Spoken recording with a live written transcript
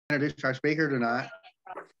introduce our speaker tonight.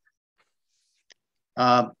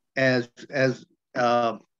 Frank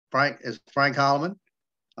Holleman.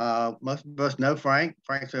 Most of us know Frank.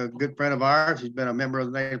 Frank's a good friend of ours. He's been a member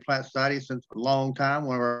of the Native Plant Society since a long time.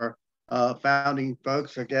 One of our founding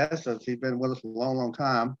folks, I guess. He's been with us a long, long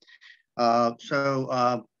time. I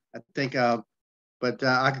think, but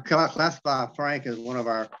I could classify Frank as one of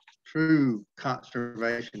our true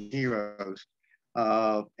conservation heroes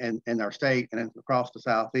in our state and across the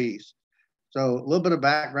Southeast. So a little bit of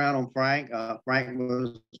background on Frank. Frank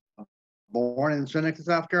was born in Seneca,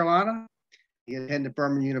 South Carolina. He attended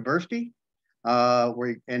Furman University,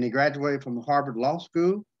 and he graduated from Harvard Law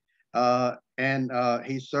School.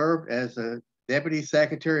 He served as a Deputy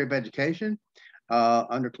Secretary of Education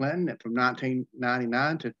under Clinton from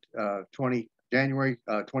 1999 to January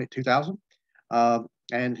 2000.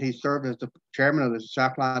 And he served as the chairman of the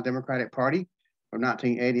South Carolina Democratic Party from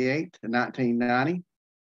 1988 to 1990.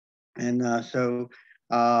 And so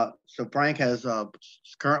Frank has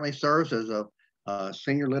currently serves as a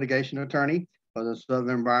senior litigation attorney for the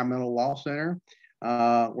Southern Environmental Law Center,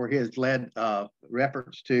 where he has led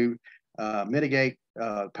efforts to mitigate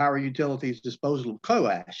power utilities' disposal of coal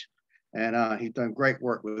ash. And he's done great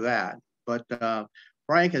work with that. But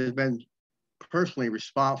Frank has been personally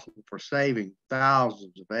responsible for saving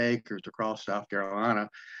thousands of acres across South Carolina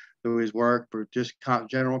through his work for just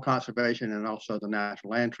general conservation and also the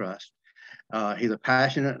Naturaland Trust. He's a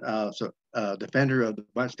passionate defender of the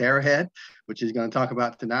bunched arrowhead, which he's going to talk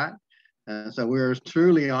about tonight. And so we're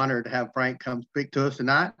truly honored to have Frank come speak to us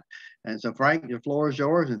tonight. And so Frank, the floor is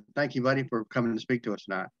yours, and thank you, buddy, for coming to speak to us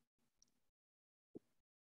tonight.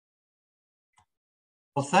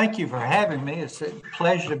 Well, thank you for having me. It's a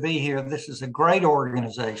pleasure to be here. This is a great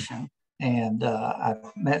organization, and I've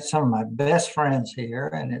met some of my best friends here,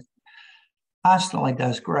 and it constantly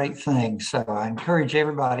does great things. So I encourage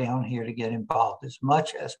everybody on here to get involved as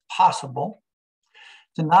much as possible.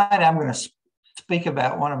 Tonight, I'm going to speak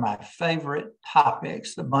about one of my favorite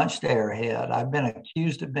topics, the bunched arrowhead. I've been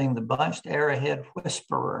accused of being the bunched arrowhead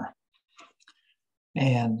whisperer.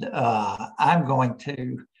 And I'm going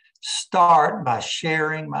to start by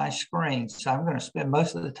sharing my screen. So I'm going to spend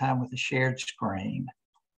most of the time with a shared screen.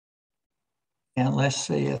 And let's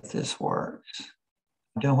see if this works.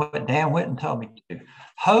 I'm doing what Dan Whitten told me to do.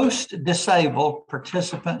 Host disabled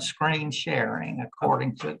participant screen sharing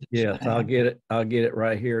according to the Yes, thing. I'll get it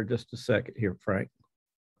right here. Just a second here, Frank.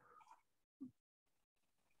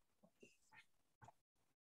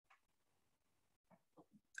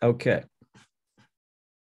 Okay.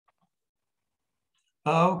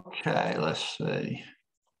 Okay, let's see.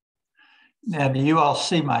 Now, do you all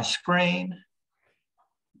see my screen?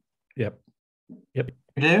 Yep. Yep.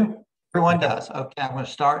 You do? Everyone does. Okay, I'm going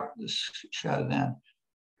to start this show then.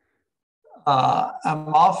 I'm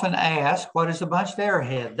often asked, what is the bunched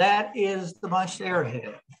arrowhead? That is the bunched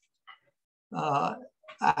arrowhead. I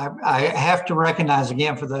have to recognize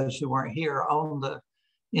again, for those who weren't here, on the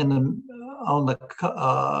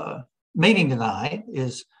meeting tonight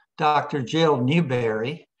is Dr. Jill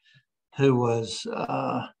Newberry, who was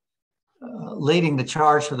leading the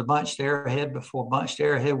charge for the bunched arrowhead before bunched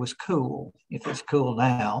arrowhead was cool, if it's cool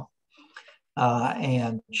now.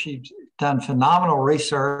 And she's done phenomenal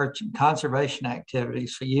research and conservation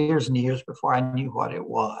activities for years and years before I knew what it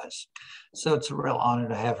was. So it's a real honor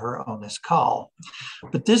to have her on this call.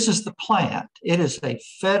 But this is the plant. It is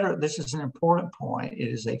this is an important point. It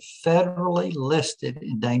is a federally listed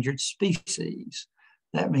endangered species.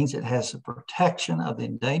 That means it has the protection of the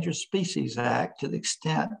Endangered Species Act to the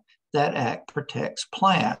extent that act protects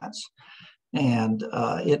plants. And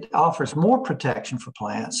it offers more protection for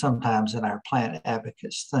plants sometimes than our plant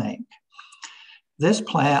advocates think. This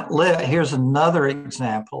plant, here's another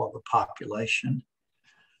example of a population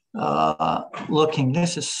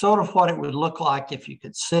this is sort of what it would look like if you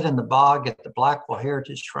could sit in the bog at the Blackwell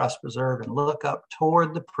Heritage Trust Preserve and look up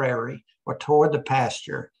toward the prairie or toward the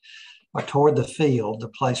pasture or toward the field, the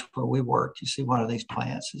place where we worked. You see one of these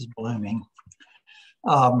plants is blooming.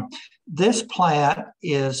 This plant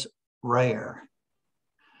is rare.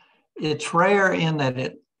 It's rare in that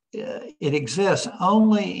it exists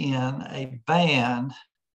only in a band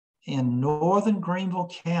in northern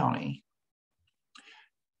Greenville County,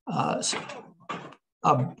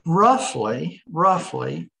 roughly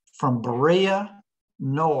from Berea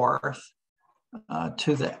north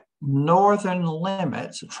to the northern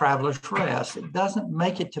limits of Travelers Rest. It doesn't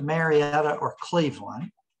make it to Marietta or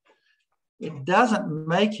Cleveland. It doesn't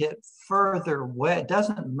make it further west. It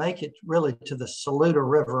doesn't make it really to the Saluda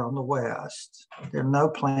River on the west. There are no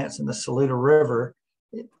plants in the Saluda River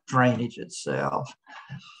drainage itself.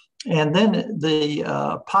 And then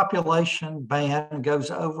the population band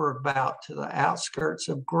goes over about to the outskirts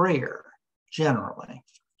of Greer, generally.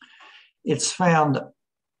 It's found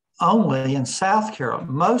only in South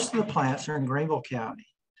Carolina. Most of the plants are in Greenville County.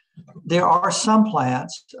 There are some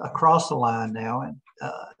plants across the line now, and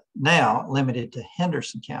now limited to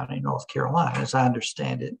Henderson County, North Carolina, as I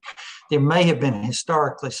understand it. There may have been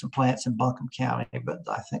historically some plants in Buncombe County, but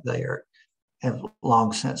I think they have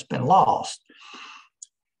long since been lost.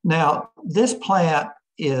 Now, this plant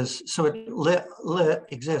is, so it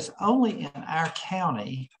exists only in our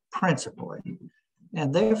county principally,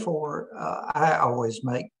 and therefore I always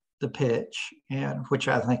make the pitch, and which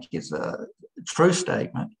I think is a true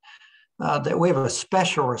statement, that we have a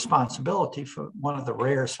special responsibility for one of the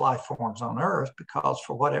rarest life forms on Earth because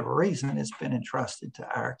for whatever reason, it's been entrusted to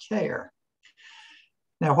our care.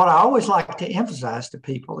 Now, what I always like to emphasize to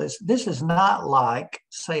people is this is not like,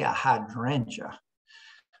 say, a hydrangea,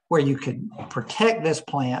 where you could protect this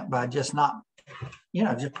plant by just not,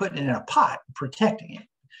 just putting it in a pot, protecting it.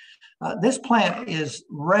 This plant is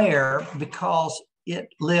rare because it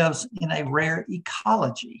lives in a rare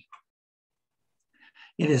ecology.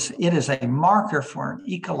 It is a marker for an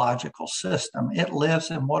ecological system. It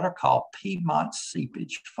lives in what are called Piedmont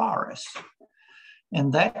seepage forests.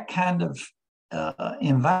 And that kind of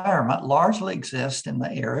environment largely exists in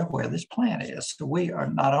the area where this plant is. So we are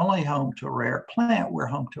not only home to a rare plant, we're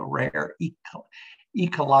home to a rare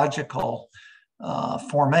ecological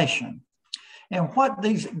formation. And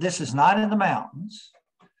this is not in the mountains.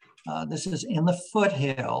 This is in the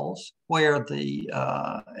foothills where at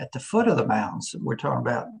the foot of the mountains, we're talking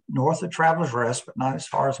about north of Travelers Rest, but not as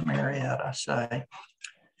far as Marietta, I say.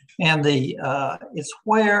 And it's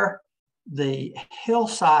where the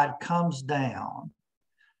hillside comes down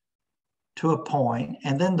to a point,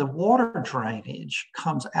 and then the water drainage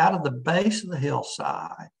comes out of the base of the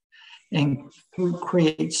hillside and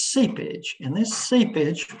creates seepage. And this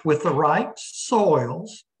seepage, with the right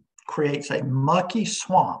soils, creates a mucky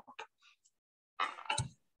swamp.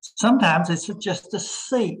 Sometimes it's just a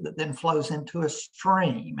seep that then flows into a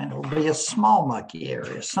stream, and it'll be a small mucky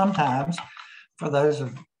area. Sometimes, for those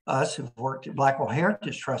of us who've worked at Blackwell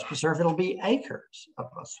Heritage Trust Preserve, it'll be acres of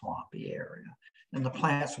a swampy area, and the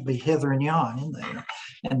plants will be hither and yon in there.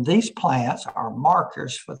 And these plants are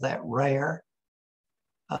markers for that rare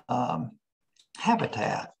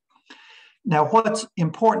habitat. Now, what's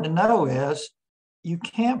important to know is you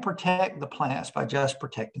can't protect the plants by just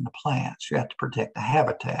protecting the plants. You have to protect the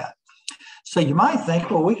habitat. So you might think,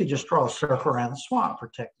 well, we could just draw a circle around the swamp,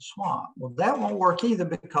 protect the swamp. Well, that won't work either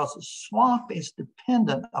because the swamp is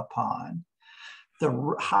dependent upon the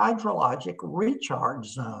hydrologic recharge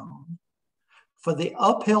zone for the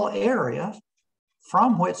uphill area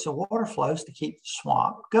from which the water flows to keep the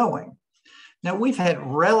swamp going. Now, we've had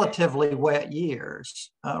relatively wet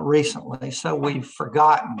years recently, so we've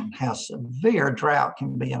forgotten how severe drought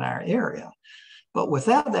can be in our area. But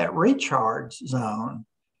without that recharge zone,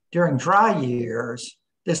 during dry years,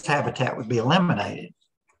 this habitat would be eliminated.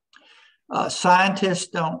 Scientists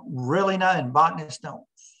don't really know, and botanists don't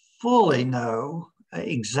fully know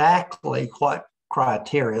exactly what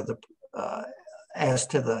criteria as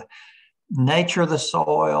to the nature of the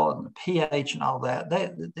soil and the pH and all that.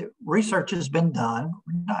 The research has been done.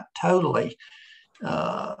 We're not totally,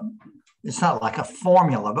 it's not like a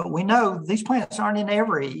formula, but we know these plants aren't in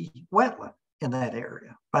every wetland in that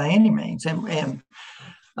area by any means. And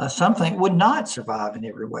something would not survive in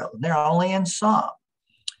every wetland. They're only in some.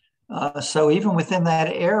 So even within that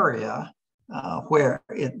area where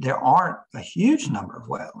there aren't a huge number of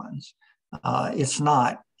wetlands, it's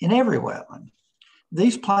not in every wetland.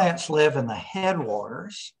 These plants live in the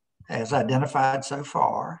headwaters, as identified so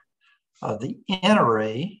far, of the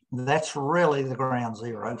innery. That's really the ground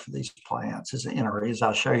zero for these plants, is the innery, as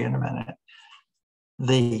I'll show you in a minute.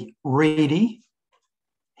 The reedy,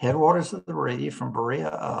 headwaters of the reedy from Berea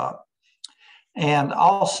up, and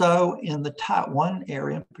also in the one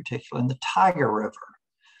area in particular, in the Tiger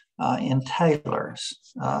River, in Taylor's,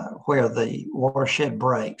 where the watershed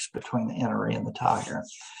breaks between the innery and the Tiger.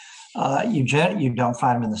 You don't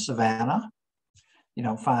find them in the Savannah. You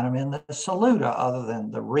don't find them in the Saluda, other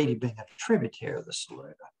than the reedy being a tributary of the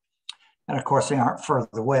Saluda. And of course, they aren't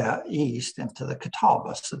further east into the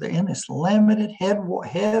Catawba. So they're in this limited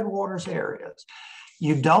headwaters areas.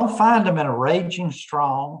 You don't find them in a raging,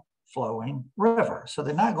 strong, flowing river. So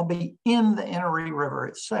they're not going to be in the Innery River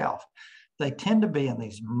itself. They tend to be in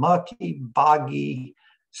these mucky, boggy,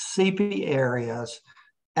 seepy areas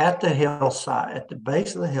at the hillside, at the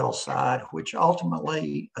base of the hillside, which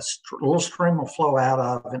ultimately a little stream will flow out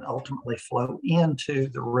of and ultimately flow into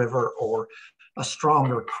the river or a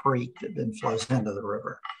stronger creek that then flows into the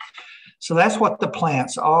river. So that's what the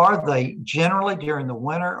plants are. They generally during the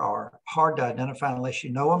winter are hard to identify unless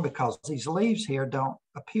you know them, because these leaves here don't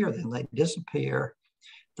appear then, they disappear.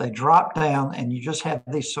 They drop down and you just have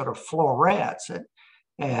these sort of florets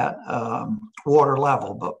at water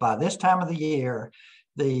level. But by this time of the year,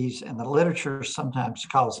 these, and the literature sometimes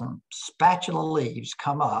calls them spatula leaves,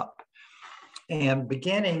 come up. And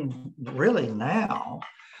beginning really now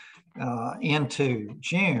into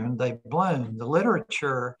June, they bloom. The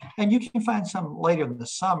literature, and you can find some later in the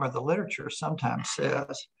summer, the literature sometimes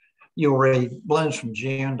says, you'll read blooms from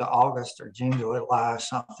June to August or June to July or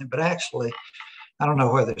something, but actually, I don't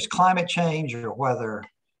know whether it's climate change or whether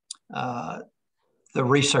the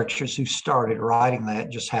researchers who started writing that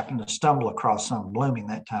just happened to stumble across some blooming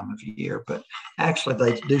that time of year, but actually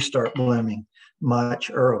they do start blooming much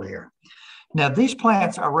earlier. Now, these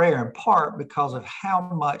plants are rare in part because of how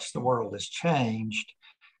much the world has changed,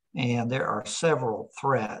 and there are several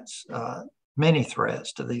threats, many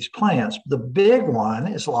threats to these plants. The big one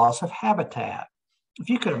is loss of habitat. If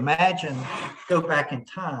you could imagine, go back in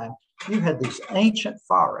time, you had these ancient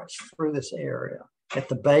forests through this area at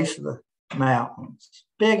the base of the mountains,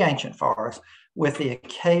 big ancient forests with the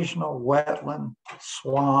occasional wetland,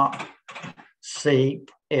 swamp, seep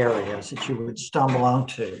areas that you would stumble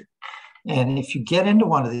onto. And if you get into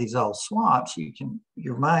one of these old swamps,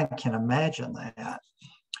 your mind can imagine that.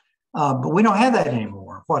 But we don't have that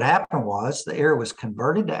anymore. What happened was the area was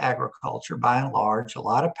converted to agriculture by and large, a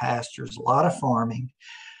lot of pastures, a lot of farming.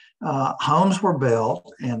 Homes were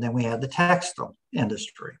built, and then we had the textile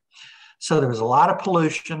industry. So there was a lot of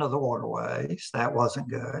pollution of the waterways. That wasn't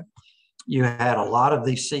good. You had a lot of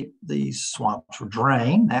these swamps were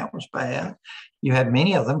drained. That was bad. You had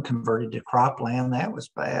many of them converted to cropland. That was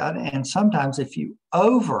bad. And sometimes if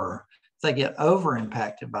they get over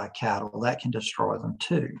impacted by cattle, that can destroy them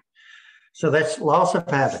too. So that's loss of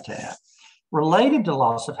habitat. Related to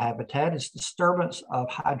loss of habitat is disturbance of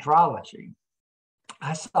hydrology.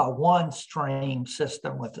 I saw one stream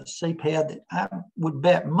system with a seephead that I would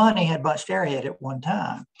bet money had bunched arrowhead at one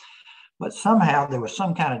time. But somehow there was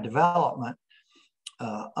some kind of development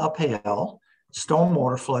uphill.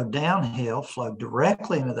 Stormwater flowed downhill, flowed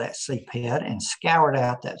directly into that seephead and scoured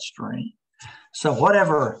out that stream. So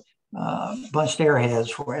whatever bunched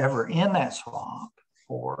arrowheads were ever in that swamp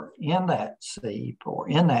or in that seep or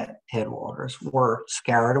in that headwaters were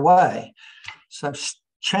scoured away. So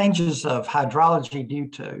changes of hydrology due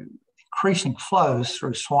to increasing flows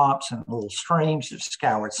through swamps and little streams have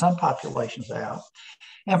scoured some populations out.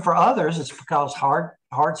 And for others, it's because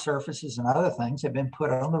hard surfaces and other things have been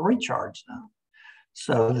put on the recharge zone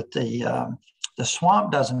so that the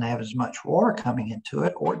swamp doesn't have as much water coming into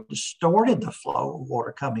it, or it distorted the flow of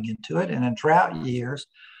water coming into it. And in drought years,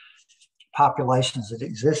 populations that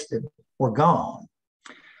existed were gone.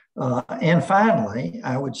 And finally,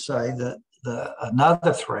 I would say that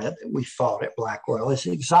another threat that we fought at Blackwell is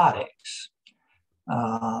exotics.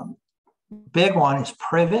 Big one is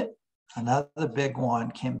privet. Another big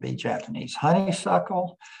one can be Japanese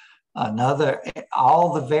honeysuckle.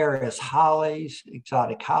 All the various hollies,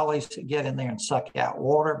 exotic hollies that get in there and suck out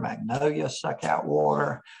water, magnolias suck out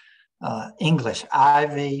water, English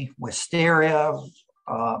ivy, wisteria,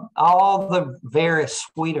 all the various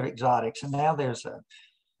suite of exotics. And now there's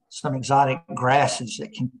some exotic grasses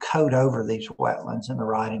that can coat over these wetlands in the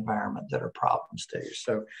right environment that are problems too.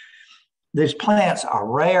 So these plants are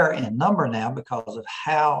rare in number now because of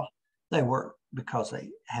how they work, because they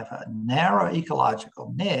have a narrow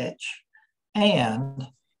ecological niche, and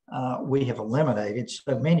we have eliminated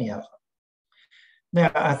so many of them.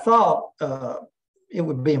 Now, I thought it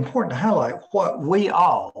would be important to highlight what we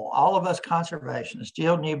all of us conservationists,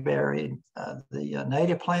 Jill Newberry, the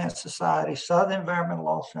Native Plant Society, Southern Environmental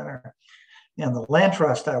Law Center, and the land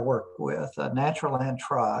trust I work with, Naturaland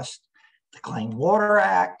Trust, the Clean Water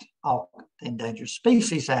Act, the Endangered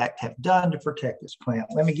Species Act have done to protect this plant.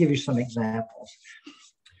 Let me give you some examples.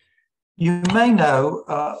 You may know,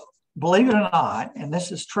 believe it or not, and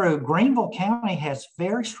this is true, Greenville County has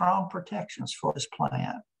very strong protections for this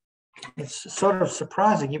plant. It's sort of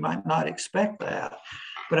surprising, you might not expect that,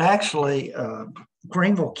 but actually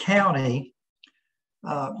Greenville County,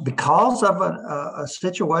 because of a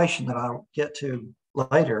situation that I'll get to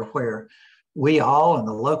later where we all and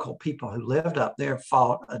the local people who lived up there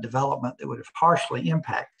fought a development that would have harshly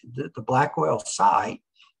impacted the Blackwell site,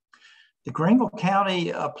 the Greenville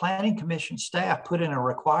County Planning Commission staff put in a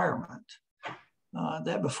requirement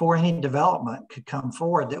that before any development could come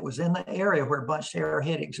forward that was in the area where bunched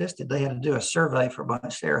arrowhead existed, they had to do a survey for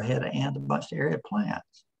bunched arrowhead and the bunched arrowhead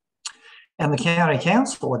plants. And the county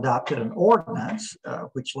council adopted an ordinance,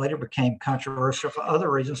 which later became controversial for other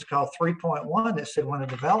reasons, called 3.1, that said when a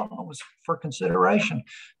development was for consideration,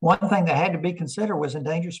 one thing that had to be considered was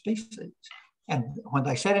endangered species. And when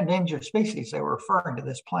they said endangered species, they were referring to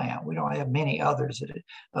this plant. We don't have many others that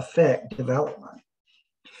affect development.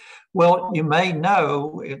 Well, you may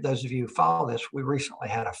know, if those of you who follow this, we recently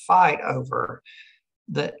had a fight over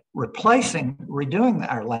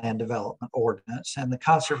redoing our land development ordinance, and the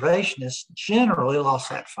conservationists generally lost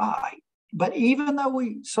that fight. But even though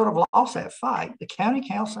we sort of lost that fight, the county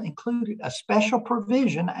council included a special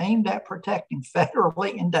provision aimed at protecting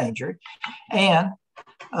federally endangered and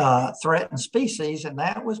threatened species, and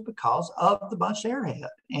that was because of the bunched arrowhead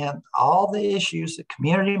and all the issues that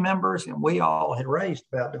community members and we all had raised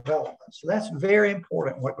about development. So that's very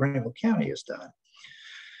important what Greenville County has done.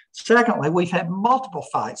 Secondly, we've had multiple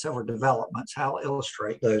fights over developments. I'll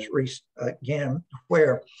illustrate those again,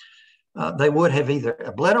 where they would have either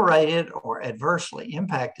obliterated or adversely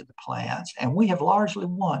impacted the plants. And we have largely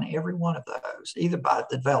won every one of those, either by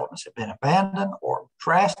the developments have been abandoned or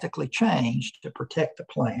drastically changed to protect the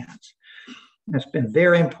plants. That's been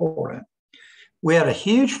very important. We had a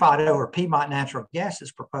huge fight over Piedmont Natural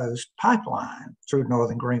Gas's proposed pipeline through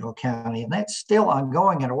northern Greenville County, and that's still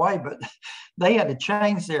ongoing in a way, but they had to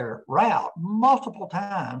change their route multiple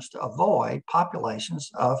times to avoid populations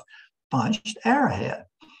of bunched arrowhead.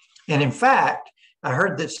 And in fact, I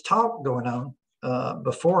heard this talk going on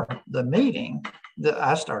before the meeting that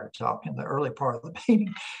I started talking, the early part of the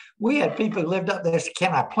meeting. We had people who lived up there said,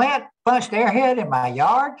 can I plant bunched arrowhead in my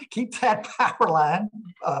yard to keep that pipeline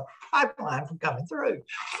from coming through?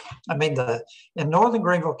 I mean, in northern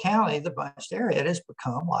Greenville County, the bunched arrowhead has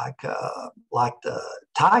become like the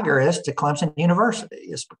tiger is to Clemson University.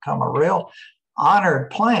 It's become a real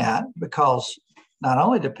honored plant because not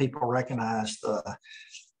only do people recognize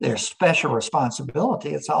their special responsibility,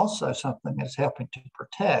 it's also something that's helping to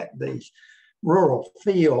protect the rural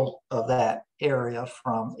feel of that area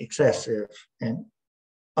from excessive and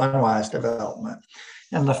unwise development.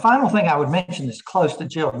 And the final thing I would mention is close to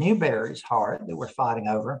Jill Newberry's heart that we're fighting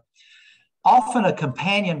over. Often a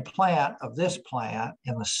companion plant of this plant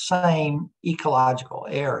in the same ecological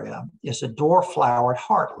area is a dwarf-flowered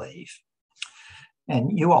heartleaf.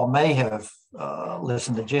 And you all may have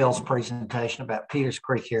listened to Jill's presentation about Peters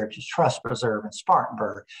Creek Heritage Trust Preserve in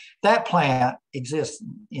Spartanburg. That plant exists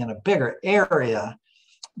in a bigger area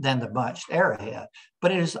than the bunched arrowhead,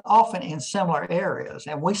 but it is often in similar areas.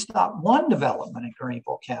 And we stopped one development in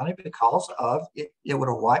Greenville County because of it would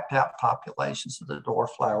have wiped out populations of the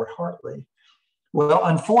dwarf-flowered heartleaf. Well,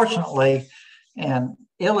 unfortunately, an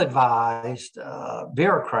ill-advised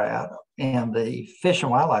bureaucrat and the Fish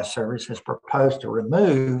and Wildlife Service has proposed to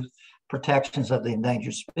remove protections of the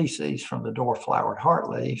endangered species from the dwarf-flowered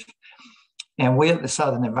heartleaf. And we at the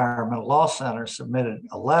Southern Environmental Law Center submitted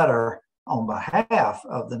a letter on behalf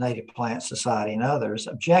of the Native Plant Society and others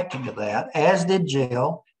objecting to that, as did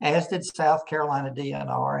Jill, as did South Carolina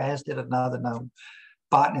DNR, as did another known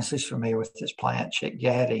botanist who's familiar with this plant, Chick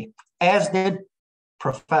Gaddy, as did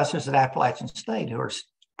professors at Appalachian State who are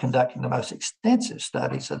conducting the most extensive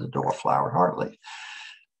studies of the dwarf-flowered heartleaf.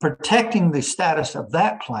 Protecting the status of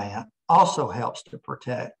that plant also helps to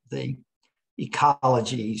protect the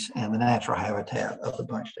ecologies and the natural habitat of the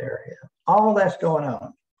bunched arrowhead. All that's going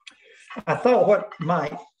on. I thought what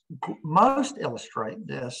might most illustrate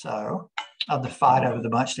this, of the fight over the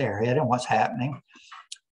bunched arrowhead and what's happening,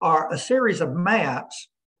 are a series of maps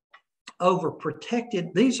over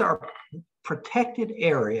these are protected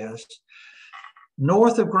areas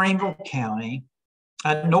north of Greenville County,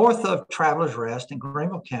 north of Travelers Rest in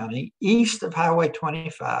Greenville County, east of Highway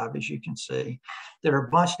 25, as you can see, that are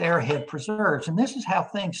bunched arrowhead preserves. And this is how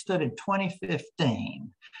things stood in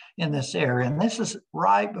 2015 in this area. And this is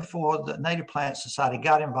right before the Native Plant Society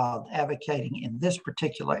got involved advocating in this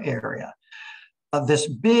particular area. This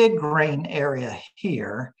big green area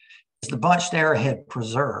here is the bunched arrowhead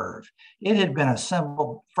preserve. It had been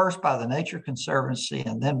assembled first by the Nature Conservancy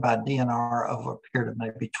and then by DNR over a period of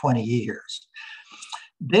maybe 20 years.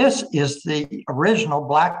 This is the original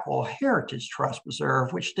Blackwell Heritage Trust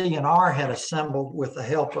Preserve, which DNR had assembled with the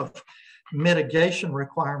help of mitigation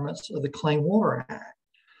requirements of the Clean Water Act.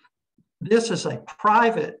 This is a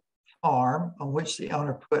private farm on which the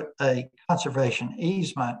owner put a conservation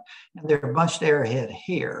easement, and there are bunched arrowhead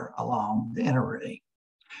here along the inner.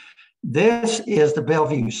 This is the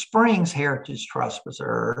Bellevue Springs Heritage Trust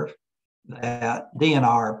Preserve that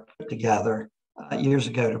DNR put together years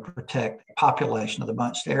ago to protect the population of the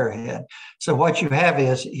bunched arrowhead. So what you have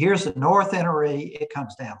is, here's the North Inneree, it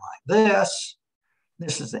comes down like this.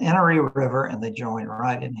 This is the Inneree River, and they join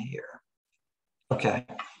right in here. Okay.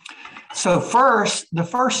 So first, the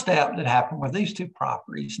first step that happened with these two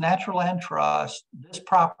properties, Naturaland Trust, this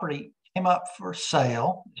property came up for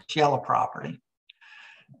sale, it's yellow property.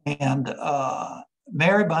 And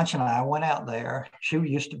Mary Bunch and I went out there. She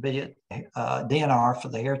used to be at DNR for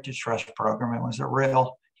the Heritage Trust program and was a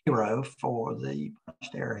real hero for the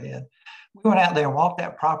punched arrowhead. We went out there and walked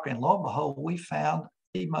that property, and lo and behold, we found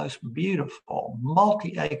the most beautiful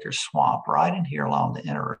multi-acre swamp right in here along the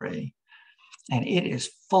NRE. And it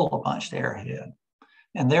is full of bunched arrowhead.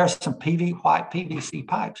 And there's some white PVC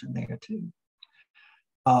pipes in there too.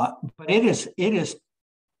 But it is in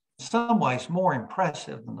some ways more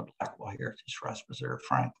impressive than the Blackwell Heritage Trust Preserve,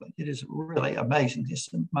 frankly. It is really amazing. It's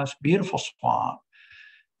the most beautiful swamp.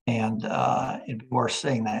 And it'd be worth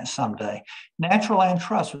seeing that someday. Naturaland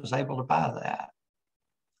Trust was able to buy that.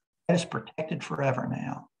 It is protected forever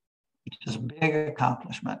now, which is a big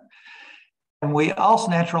accomplishment. And we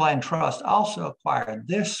also, Naturaland Trust also acquired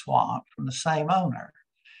this swamp from the same owner.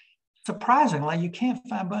 Surprisingly, you can't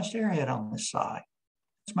find bunched arrowhead on this site.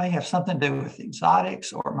 This may have something to do with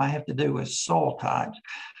exotics, or it might have to do with soil types.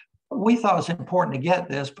 We thought it was important to get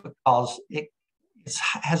this because it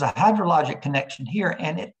has a hydrologic connection here,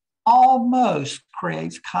 and it almost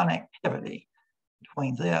creates connectivity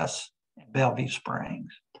between this and Bellevue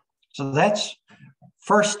Springs. So that's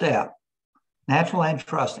first step, Naturaland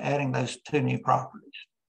Trust adding those two new properties.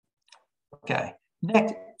 Okay,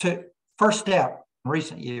 next to first step in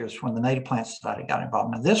recent years when the Native Plant Society got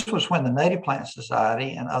involved. Now this was when the Native Plant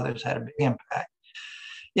Society and others had a big impact.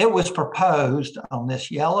 It was proposed on this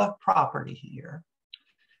yellow property here,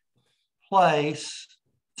 place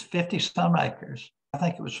 50 some acres. I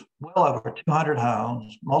think it was well over 200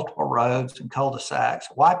 homes, multiple roads and cul-de-sacs,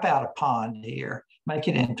 wipe out a pond here, make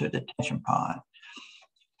it into a detention pond.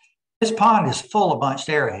 This pond is full of bunched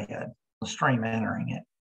arrowhead, the stream entering it.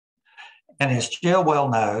 And as Jill well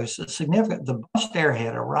knows, the bunched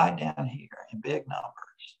arrowhead are right down here in big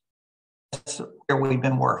numbers. That's where we've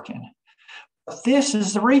been working. But this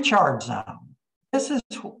is the recharge zone.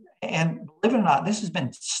 And believe it or not, this has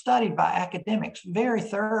been studied by academics very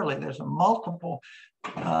thoroughly. There's a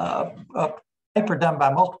paper done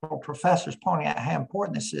by multiple professors pointing out how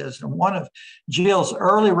important this is. And one of Jill's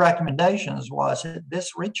early recommendations was that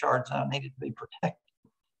this recharge zone needed to be protected.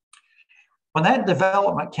 When that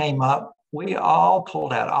development came up, we all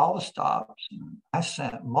pulled out all the stops. I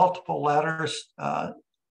sent multiple letters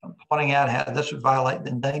pointing out how this would violate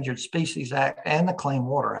the Endangered Species Act and the Clean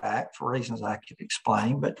Water Act for reasons I could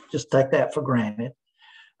explain, but just take that for granted.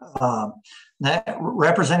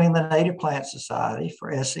 Representing the Native Plant Society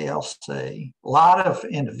for SCLC, a lot of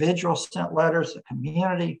individuals sent letters. The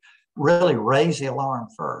community really raised the alarm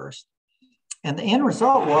first. And the end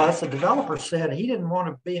result was the developer said he didn't want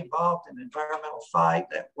to be involved in an environmental fight.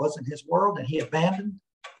 That wasn't his world, and he abandoned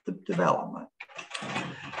the development.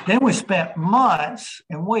 Then we spent months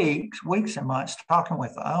and weeks and months talking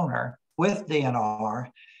with the owner, with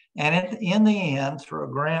DNR, and in the end, through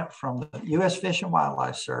a grant from the U.S. Fish and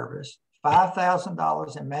Wildlife Service,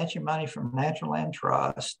 $5,000 in matching money from Naturaland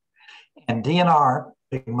Trust, and DNR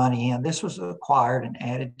big money in, this was acquired and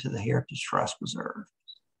added to the Heritage Trust Preserve.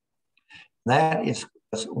 That is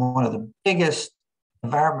one of the biggest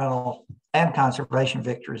environmental and conservation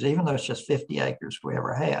victories, even though it's just 50 acres we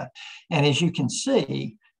ever had. And as you can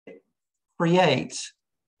see, it creates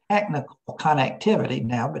technical connectivity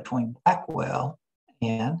now between Blackwell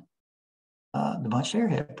and the Bunched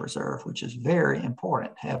Arrowhead Preserve, which is very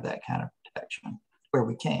important to have that kind of protection where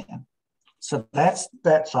we can. So that's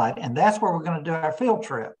that site, and that's where we're going to do our field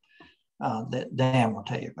trip that Dan will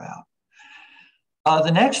tell you about.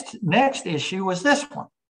 The next issue was this one.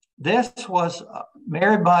 This was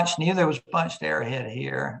Mary Bunch knew there was bunched arrowhead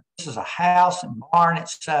here. This is a house and barn,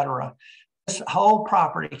 etc. This whole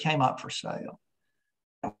property came up for sale.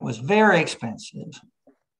 It was very expensive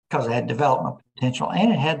because it had development potential,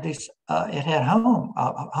 and it had this. It had home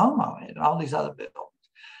on it, and all these other buildings.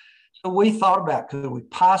 So we thought about, could we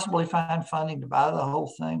possibly find funding to buy the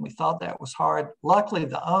whole thing? We thought that was hard. Luckily,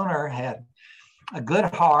 the owner had a good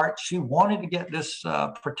heart. She wanted to get this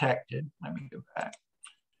protected. Let me go back.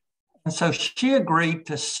 And so she agreed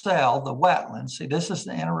to sell the wetlands. See, this is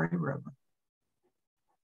the NRE River.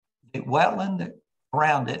 The wetland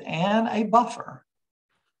around it and a buffer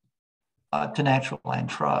to Naturaland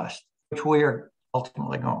Trust, which we are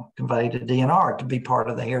ultimately going to convey to DNR to be part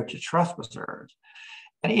of the Heritage Trust Preserves.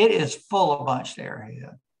 And it is full of bunched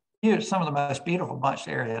arrowhead. Some of the most beautiful bunched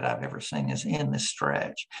arrowhead I've ever seen is in this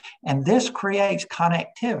stretch. And this creates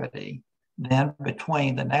connectivity then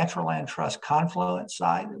between the Naturaland Trust confluent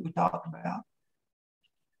site that we talked about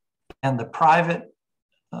and the private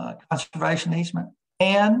conservation easement,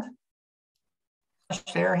 and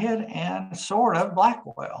Arrowhead and sort of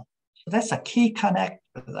Blackwell. So that's a key connector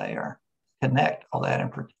there. Connect all that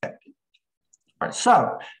and protect it. All right,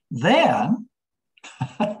 so then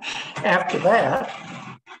after that,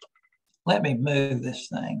 let me move this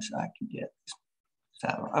thing so I can get this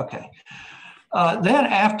out. Okay. Then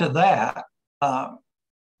after that, the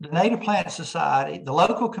Native Plant Society, the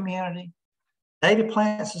local community, Native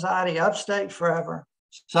Plant Society, Upstate Forever,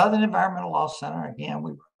 Southern Environmental Law Center, again,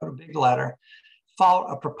 we wrote a big letter,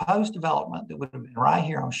 fought a proposed development that would have been right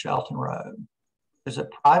here on Shelton Road. There's a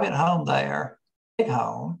private home there, big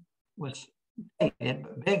home, was gated,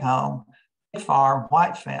 but big home, big farm,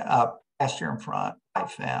 white fence, pasture in front,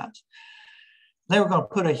 white fence. They were going to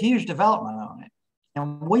put a huge development on it.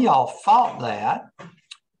 And we all fought that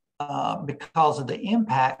because of the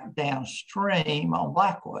impact downstream on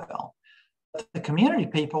Blackwell. But the community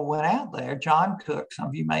people went out there. John Cook, some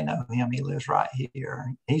of you may know him, he lives right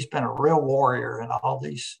here. He's been a real warrior in all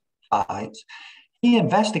these fights. He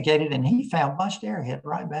investigated and he found bunched arrowhead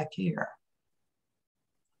right back here.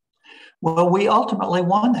 Well, we ultimately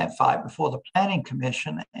won that fight before the Planning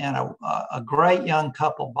Commission, and a great young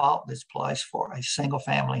couple bought this place for a single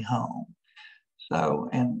family home. So,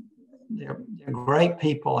 and they're great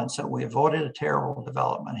people. And so we avoided a terrible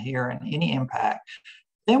development here and any impact.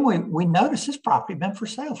 Then we noticed this property had been for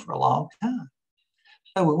sale for a long time.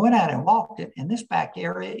 So we went out and walked it, and this back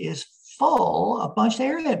area is full of bunched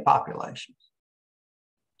arrowhead populations.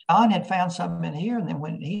 John had found some in here, and then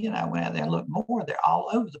when he and I went out there and looked more, they're all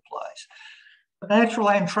over the place. The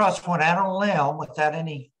Naturaland Trust went out on a limb without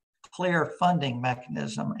any clear funding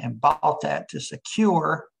mechanism and bought that to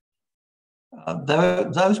secure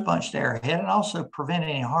those bunched arrowhead and also prevent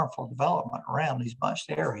any harmful development around these bunched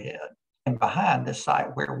arrowhead and behind the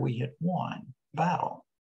site where we had won the battle.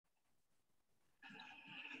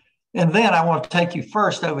 And then I want to take you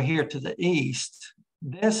first over here to the east.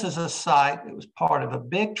 This is a site that was part of a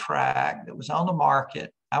big tract that was on the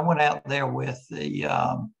market. I went out there with the,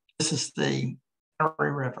 this is the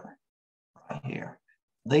Henry River right here.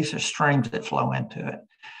 These are streams that flow into it.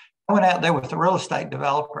 I went out there with the real estate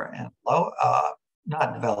developer and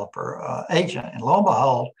agent, and lo and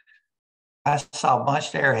behold, I saw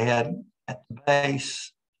bunched arrowhead at the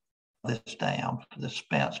base of this dam for the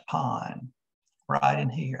Spence Pond, right in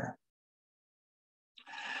here.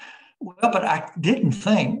 Well, but I didn't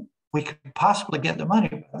think we could possibly get the money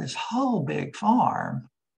for this whole big farm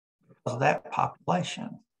because of that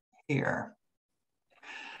population here.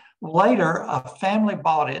 Later, a family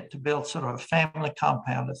bought it to build sort of a family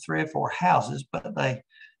compound of 3 or 4 houses, but they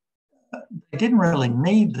didn't really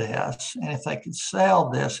need this. And if they could sell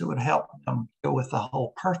this, it would help them go with the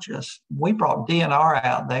whole purchase. We brought DNR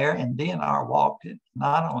out there, and DNR walked it.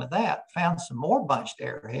 Not only that, found some more bunched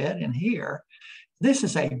arrowhead in here. This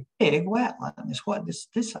is a big wetland. It's what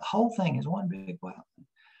this whole thing is, one big wetland.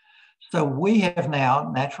 So we have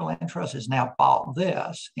now, Naturaland Trust has now bought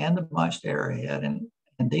this and the bunched arrowhead, and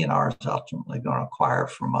DNR is ultimately going to acquire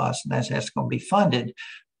from us, and that's going to be funded.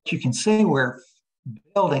 But you can see we're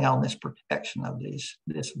building on this protection of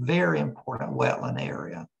this very important wetland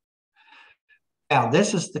area. Now,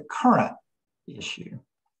 this is the current issue.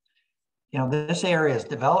 You know, this area is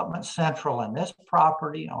development central, and this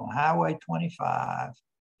property on Highway 25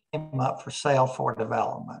 came up for sale for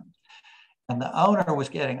development. And the owner was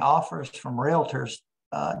getting offers from realtors,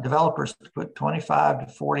 developers to put 25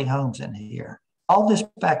 to 40 homes in here. All this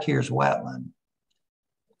back here is wetland.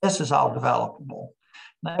 This is all developable.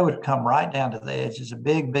 They would come right down to the edge. There's a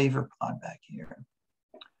big beaver pond back here.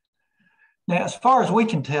 Now, as far as we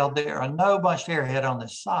can tell, there are no bunched arrowhead on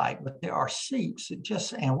this site, but there are seeps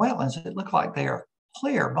and wetlands that look like they are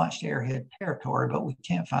clear bunched arrowhead territory, but we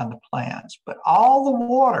can't find the plants. But all the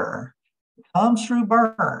water comes through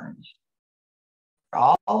burns.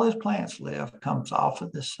 All those plants live comes off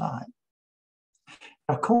of this site.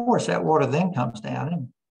 Of course, that water then comes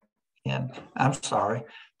down and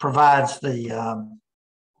provides the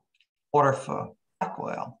water for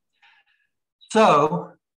Blackwell.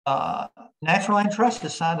 So Naturaland Trust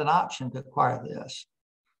has signed an option to acquire this.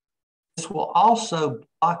 This will also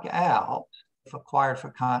block out, if acquired for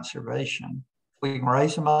conservation, we can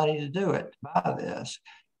raise the money to do it, to buy this.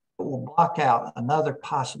 It will block out another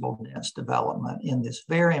possible dense development in this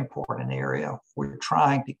very important area. We're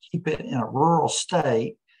trying to keep it in a rural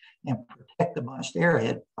state and protect the bunched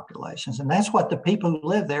arrowhead populations. And that's what the people who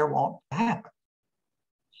live there want to happen.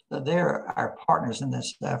 So they're our partners in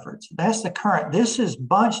this effort. So that's the current, this is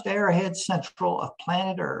bunched arrowhead central of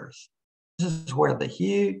planet Earth. This is where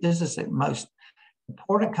this is the most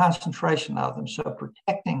important concentration of them. So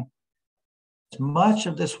protecting as much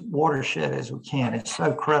of this watershed as we can. It's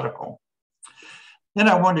so critical. Then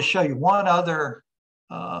I wanted to show you one other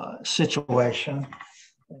situation,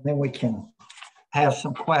 and then we can have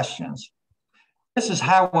some questions. This is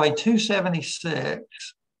Highway 276,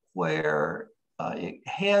 where it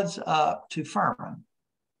heads up to Furman.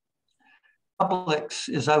 Publix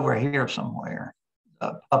is over here somewhere.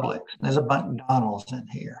 Publix. There's a McDonald's in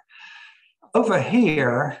here. Over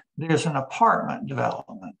here, there's an apartment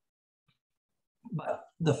development. But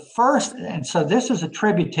the first, and so this is a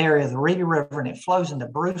tributary of the Reedy River, and it flows into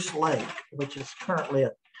Bruce Lake, which is currently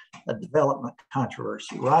a development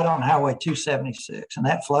controversy right on Highway 276. And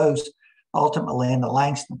that flows ultimately into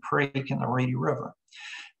Langston Creek and the Reedy River.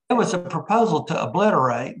 There was a proposal to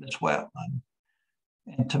obliterate this wetland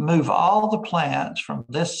and to move all the plants from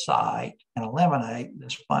this site and eliminate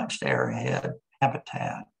this bunched arrowhead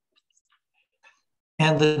habitat.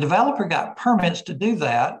 And the developer got permits to do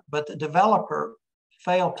that, but the developer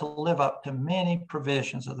failed to live up to many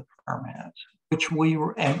provisions of the permits, which we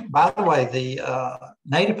were, and by the way, the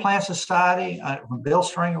Native Plant Society, when Bill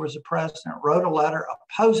Stringer was the president, wrote a letter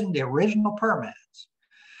opposing the original permits,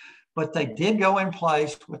 but they did go in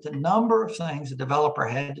place with a number of things the developer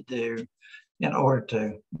had to do in order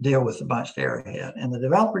to deal with the bunched arrowhead. And the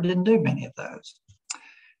developer didn't do many of those.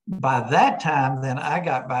 By that time, then I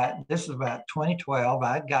got back, this is about 2012,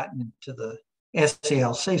 I had gotten into the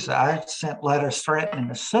SCLC, so I sent letters threatening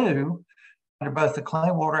to sue under both the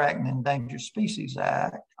Clean Water Act and Endangered Species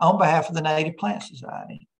Act on behalf of the Native Plant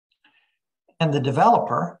Society. And the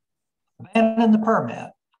developer abandoned the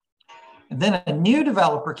permit. And then a new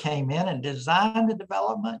developer came in and designed the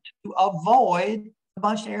development to avoid the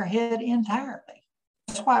bunched arrowhead entirely.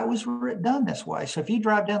 That's why it was done this way. So if you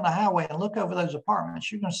drive down the highway and look over those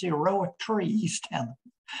apartments, you're going to see a row of trees down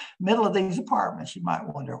the middle of these apartments. You might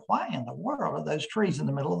wonder, why in the world are those trees in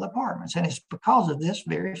the middle of the apartments? And it's because of this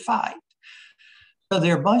very fight. So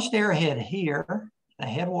there are bunched arrowhead here, a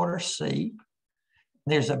headwater seep.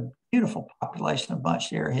 There's a beautiful population of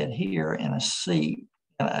bunched arrowhead here in a seep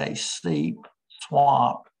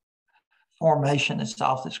swamp formation that's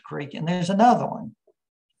off this creek. And there's another one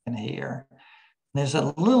in here. There's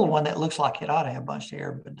a little one that looks like it ought to have bunched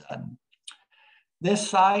arrowhead, but doesn't. This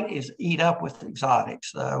site is eat up with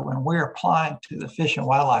exotics, though. When we're applying to the Fish and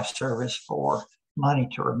Wildlife Service for money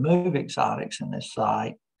to remove exotics in this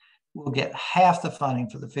site, we'll get half the funding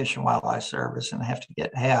for the Fish and Wildlife Service and have to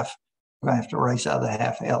get half. We're going to have to raise the other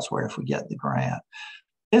half elsewhere if we get the grant.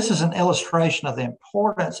 This is an illustration of the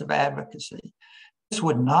importance of advocacy. This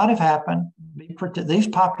would not have happened. These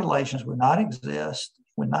populations would not exist,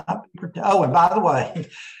 would not be protected. Oh, and by the way,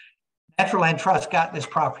 Naturaland Trust got this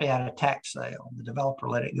property out of tax sale. The developer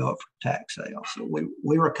let it go up for tax sale. So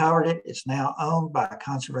we recovered it. It's now owned by a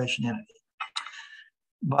conservation entity.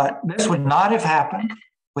 But this would not have happened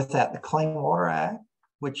without the Clean Water Act,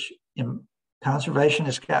 which conservation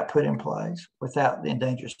has got put in place, without the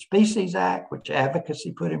Endangered Species Act, which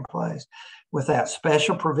advocacy put in place, without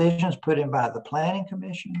special provisions put in by the Planning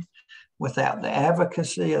Commission, without the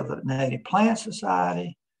advocacy of the Native Plant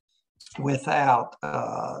Society, without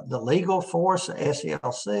the legal force, the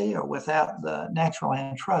SCLC, or without the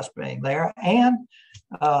Naturaland Trust being there, and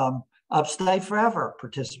Upstate Forever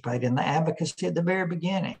participate in the advocacy at the very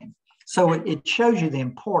beginning. So it shows you the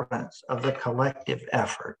importance of the collective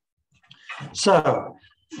effort. So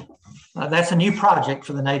that's a new project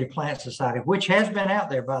for the Native Plant Society, which has been out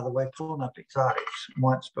there, by the way, pulling up exotics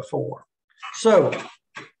once before. So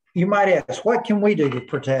you might ask, what can we do to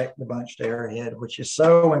protect the bunched arrowhead, which is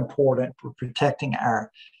so important for protecting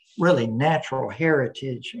our really natural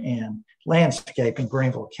heritage and landscape in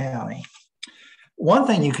Greenville County? One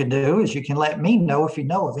thing you can do is you can let me know if you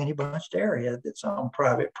know of any bunched arrowhead that's on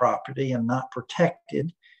private property and not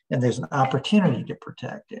protected, and there's an opportunity to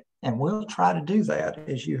protect it. And we'll try to do that,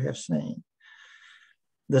 as you have seen.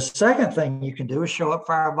 The second thing you can do is show up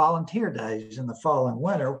for our volunteer days in the fall and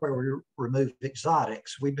winter where we remove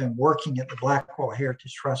exotics. We've been working at the Blackwell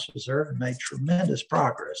Heritage Trust Reserve and made tremendous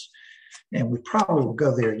progress. And we probably will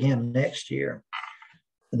go there again next year.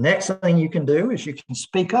 The next thing you can do is you can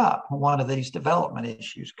speak up when one of these development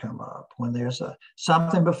issues come up, when there's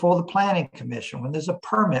something before the Planning Commission, when there's a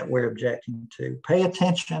permit we're objecting to. Pay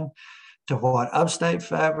attention to what Upstate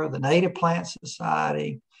Forever, the Native Plant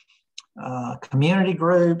Society, community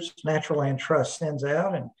groups, Naturaland Trust sends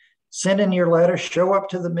out, and send in your letters, show up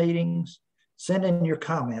to the meetings, send in your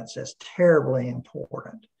comments. That's terribly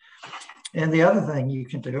important. And the other thing you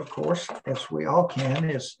can do, of course, as we all can,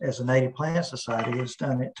 is as a Native Plant Society has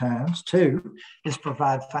done at times too, is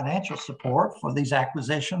provide financial support for these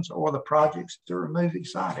acquisitions or the projects to remove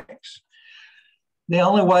exotics. the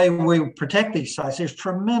only way we protect these sites, there's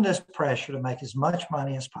tremendous pressure to make as much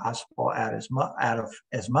money as possible out of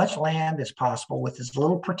as much land as possible with as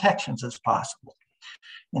little protections as possible.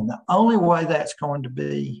 And the only way that's going to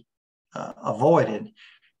be avoided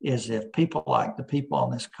is if people like the people on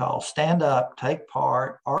this call stand up, take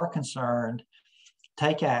part, are concerned,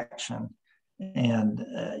 take action. And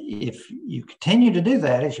if you continue to do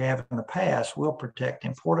that, as you have in the past, we'll protect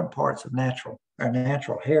important parts of our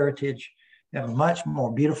natural heritage, have a much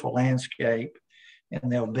more beautiful landscape,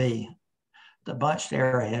 and the bunched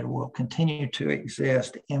arrowhead will continue to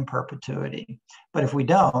exist in perpetuity. But if we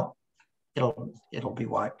don't, it'll be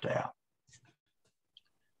wiped out.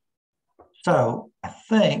 So I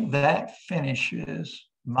think that finishes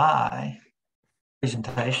my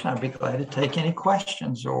presentation. I'd be glad to take any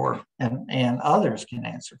questions, and others can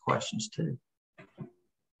answer questions too.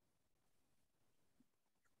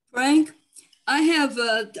 Frank, I have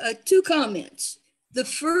two comments. The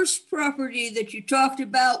first property that you talked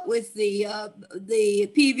about with the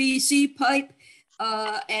PVC pipe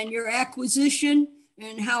and your acquisition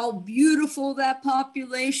and how beautiful that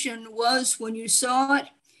population was when you saw it.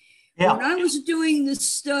 Yeah. When I was doing this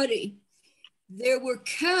study, there were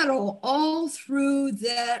cattle all through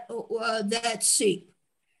that seep.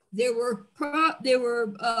 There were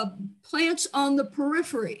plants on the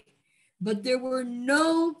periphery, but there were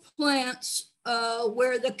no plants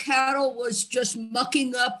where the cattle was just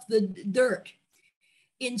mucking up the dirt.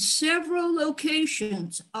 In several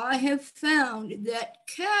locations, I have found that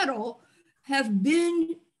cattle have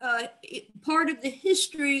been part of the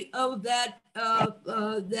history of that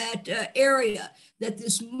area, that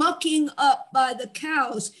this mucking up by the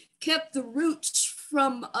cows kept the roots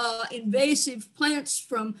from invasive plants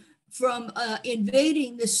from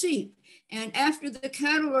invading the seep. And after the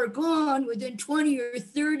cattle are gone, within 20 or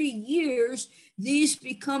 30 years, these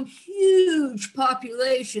become huge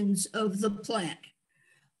populations of the plant.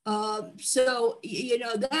 So, you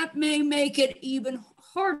know, that may make it even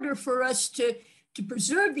harder for us to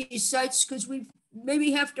preserve these sites, because we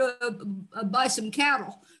maybe have to buy some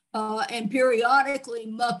cattle and periodically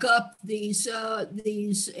muck up these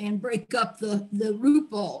and break up the root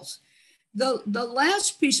balls. The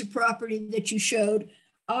last piece of property that you showed,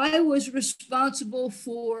 I was responsible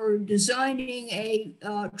for designing a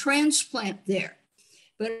transplant there,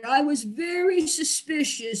 but I was very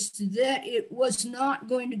suspicious that it was not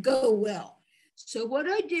going to go well. So what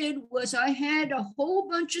I did was I had a whole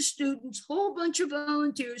bunch of students, whole bunch of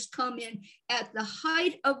volunteers come in at the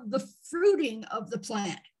height of the fruiting of the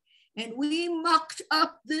plant. And we mucked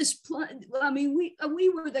up this plant. I mean, we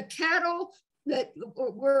were the cattle that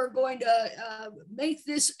were going to make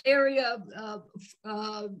this area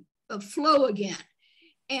flow again.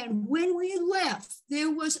 And when we left,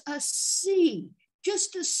 there was a sea,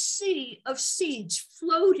 just a sea of seeds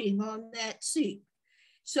floating on that seed.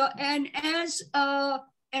 So, and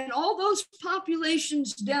all those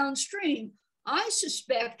populations downstream, I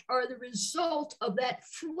suspect, are the result of that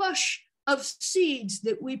flush of seeds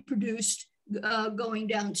that we produced going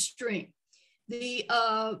downstream.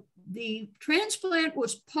 The transplant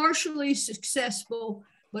was partially successful,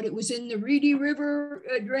 but it was in the Reedy River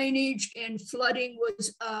drainage, and flooding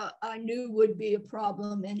was, I knew would be a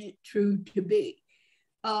problem, and it proved to be.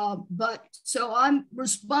 But so I'm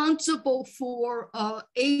responsible for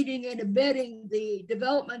aiding and abetting the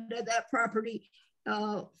development of that property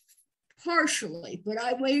partially, but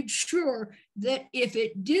I made sure that if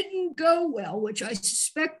it didn't go well, which I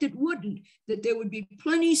suspect it wouldn't, that there would be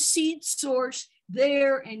plenty seed source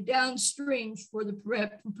there and downstream for the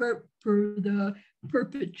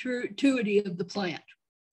perpetuity of the plant.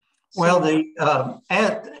 Well,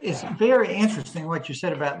 it's very interesting what you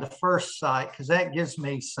said about the first site, because that gives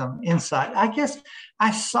me some insight. I guess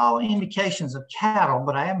I saw indications of cattle,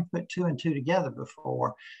 but I haven't put two and two together before.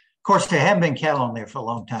 Of course, there have been cattle on there for a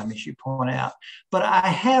long time, as you point out. But I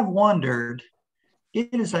have wondered,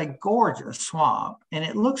 it is a gorgeous swamp, and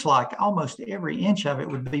it looks like almost every inch of it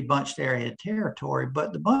would be bunched arrowhead territory,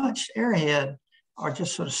 but the bunched arrowhead are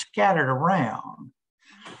just sort of scattered around.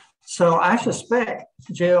 So I suspect,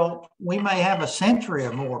 Jill, we may have a century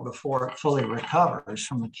or more before it fully recovers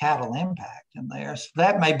from the cattle impact in there. So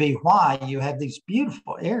that may be why you have these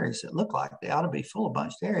beautiful areas that look like they ought to be full of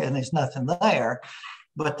bunched area, and there's nothing there.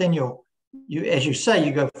 But then you, as you say,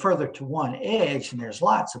 you go further to one edge, and there's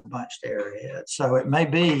lots of bunched arrowhead. So it may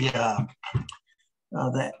be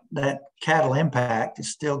that cattle impact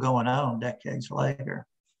is still going on decades later.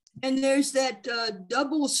 And there's that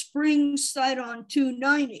double spring site on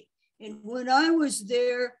 290. And when I was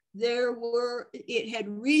there, it had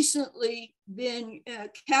recently been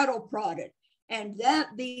cattle prodded. and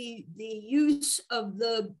that the use of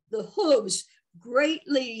the hooves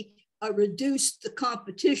greatly reduced the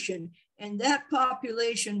competition. And that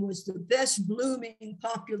population was the best blooming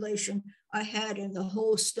population I had in the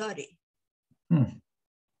whole study.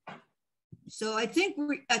 So I think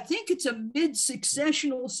it's a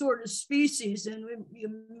mid-successional sort of species, and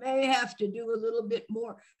you may have to do a little bit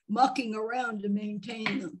more mucking around to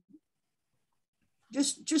maintain them.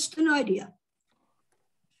 Just an idea.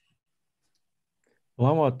 Well,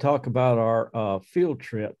 I want to talk about our field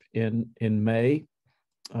trip in May.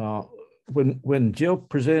 When Jill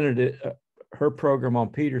presented her program on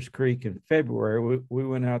Peters Creek in February, we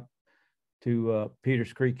went out to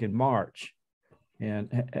Peters Creek in March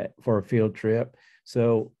and for a field trip.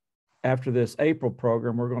 So after this April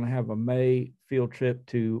program, we're going to have a May field trip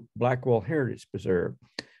to Blackwell Heritage Preserve.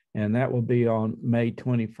 And that will be on May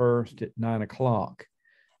 21st at 9 o'clock.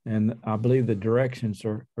 And I believe the directions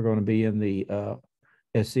are going to be in the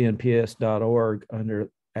scnps.org under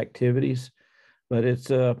activities. But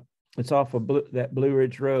it's off of that Blue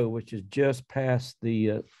Ridge Road, which is just past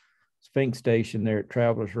the Sphinx Station there at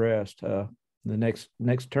Travelers Rest. The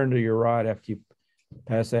next turn to your right after you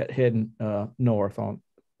pass that heading north on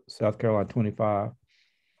South Carolina 25.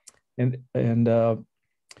 And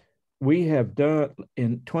we have done,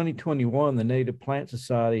 in 2021, the Native Plant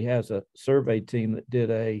Society has a survey team that did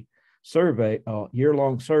a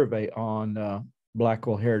year-long survey on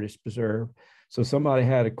Blackwell Heritage Preserve. So somebody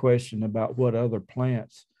had a question about what other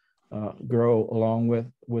plants grow along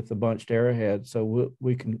with the bunched arrowhead. So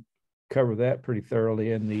we can cover that pretty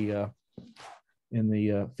thoroughly in the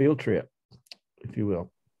field trip, if you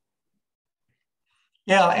will.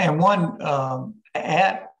 Yeah, and one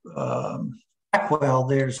at Blackwell,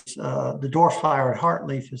 there's the dwarf flowered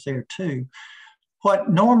heartleaf is there too. What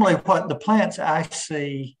the plants I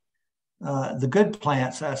see, the good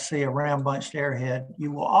plants I see around bunched arrowhead,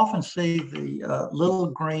 you will often see the little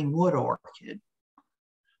green wood orchid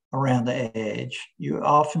around the edge. You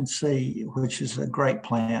often see, which is a great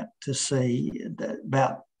plant to see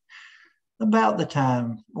about the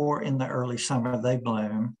time or in the early summer they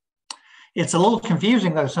bloom. It's a little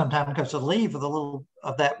confusing though sometimes because the leaf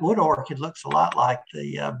of that wood orchid looks a lot like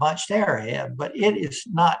the bunched arrowhead, but it is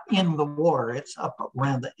not in the water. It's up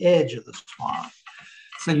around the edge of the swamp.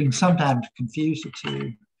 So you can sometimes confuse the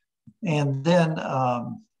two. And then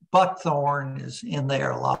buckthorn is in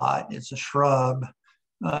there a lot. It's a shrub.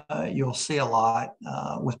 You'll see a lot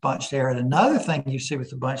with bunched arrowhead. Another thing you see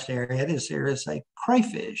with the bunched arrowhead is there is a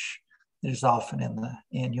crayfish that is often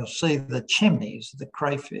and you'll see the chimneys, the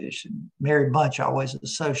crayfish. And Mary Bunch always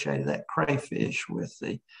associated that crayfish with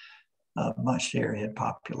the bunched arrowhead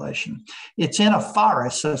population. It's in a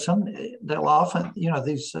forest, so they'll often,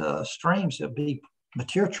 these streams will be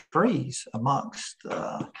mature trees amongst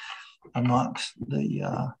the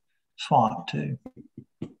swamp too.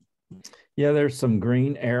 Yeah, there's some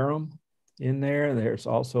green arum in there. There's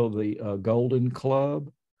also the golden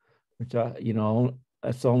club, which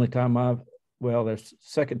that's the only time there's the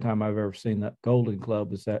second time I've ever seen that golden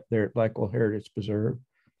club is that there at Blackwell Heritage Preserve.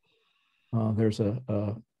 There's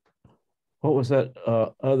what was that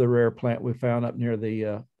other rare plant we found up near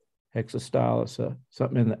the Hexastylus,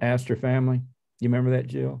 something in the aster family? You remember that,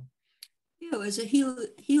 Jill? Yeah, it was a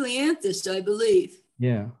helianthus, I believe.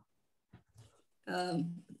 Yeah.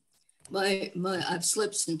 I've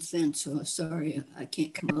slipped since then, so sorry I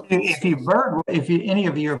can't come up. If any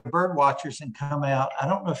of you are bird watchers and come out, I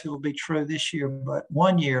don't know if it will be true this year, but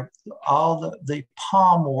one year all the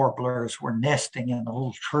palm warblers were nesting in the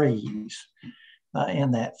little trees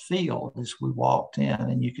in that field as we walked in,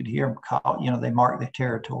 and you could hear them call. They mark their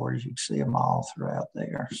territories. You can see them all throughout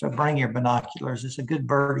there. So bring your binoculars. It's a good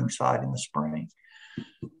birding site in the spring.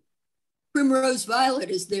 Primrose violet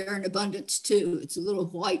is there in abundance too. It's a little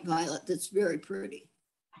white violet that's very pretty.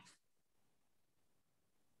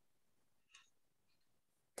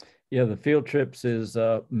 Yeah, the field trips is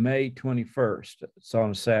May 21st. It's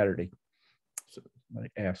on a Saturday. So I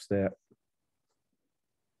asked that.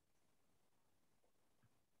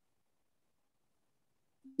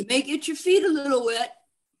 You may get your feet a little wet,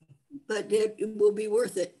 but it will be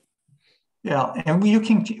worth it. Yeah, and you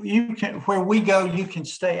can where we go, you can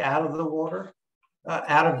stay out of the water,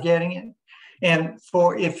 out of getting it. And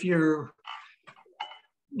if you're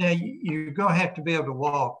going to have to be able to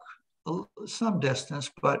walk some distance,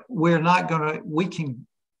 but we're not going to.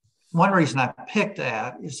 One reason I picked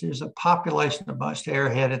that is there's a population of bunched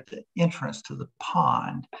arrowhead at the entrance to the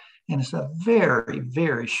pond, and it's a very,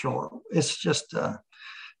 very short. It's just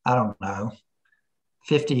I don't know,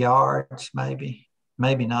 50 yards maybe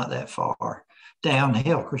not that far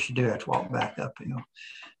downhill. Of course, you do have to walk back uphill.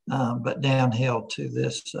 but downhill to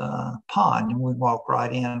this pond, and we walk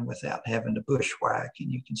right in without having to bushwhack,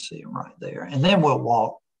 and you can see them right there. And then we'll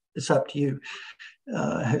walk, it's up to you,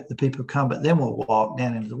 the people who come, but then we'll walk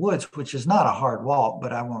down into the woods, which is not a hard walk,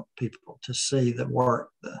 but I want people to see the work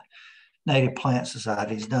the Native Plant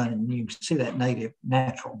Society's done, and you can see that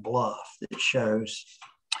natural bluff that shows.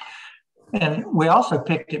 And we also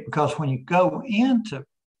picked it because when you go into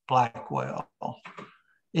Blackwell,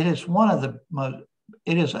 it is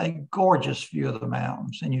it is a gorgeous view of the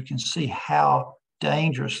mountains, and you can see how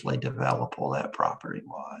dangerously developable that property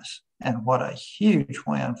was and what a huge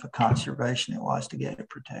win for conservation it was to get it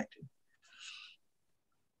protected.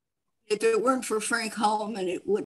 If it weren't for Frank Holleman, it would